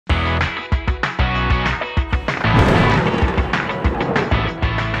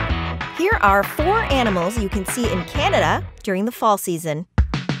Here are 4 animals you can see in Canada during the fall season.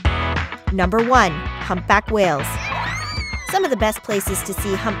 Number 1. Humpback whales. Some of the best places to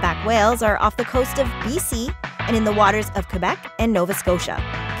see humpback whales are off the coast of BC and in the waters of Quebec and Nova Scotia.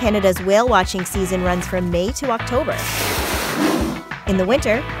 Canada's whale watching season runs from May to October. In the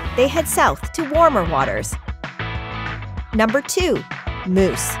winter, they head south to warmer waters. Number 2.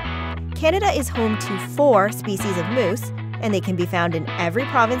 Moose. Canada is home to 4 species of moose, and they can be found in every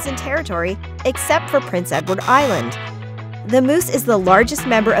province and territory except for Prince Edward Island. The moose is the largest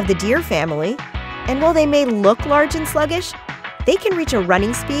member of the deer family, and while they may look large and sluggish, they can reach a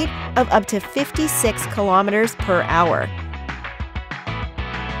running speed of up to 56 kilometers per hour.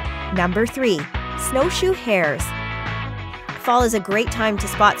 Number 3. Snowshoe hares. Fall is a great time to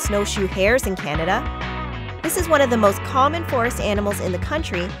spot snowshoe hares in Canada. This is one of the most common forest animals in the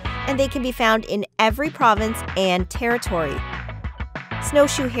country, and they can be found in every province and territory.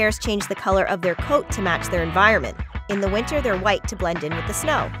 Snowshoe hares change the color of their coat to match their environment. In the winter, they're white to blend in with the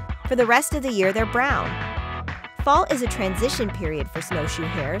snow. For the rest of the year, they're brown. Fall is a transition period for snowshoe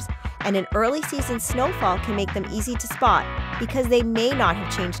hares, and an early season snowfall can make them easy to spot because they may not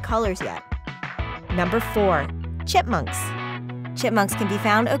have changed colors yet. Number 4. Chipmunks. Chipmunks can be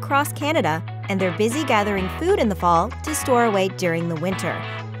found across Canada, and they're busy gathering food in the fall to store away during the winter.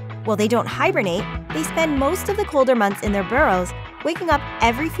 While they don't hibernate, they spend most of the colder months in their burrows, waking up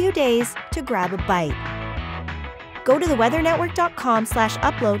every few days to grab a bite. Go to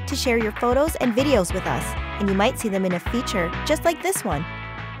theweathernetwork.com/upload to share your photos and videos with us, and you might see them in a feature just like this one.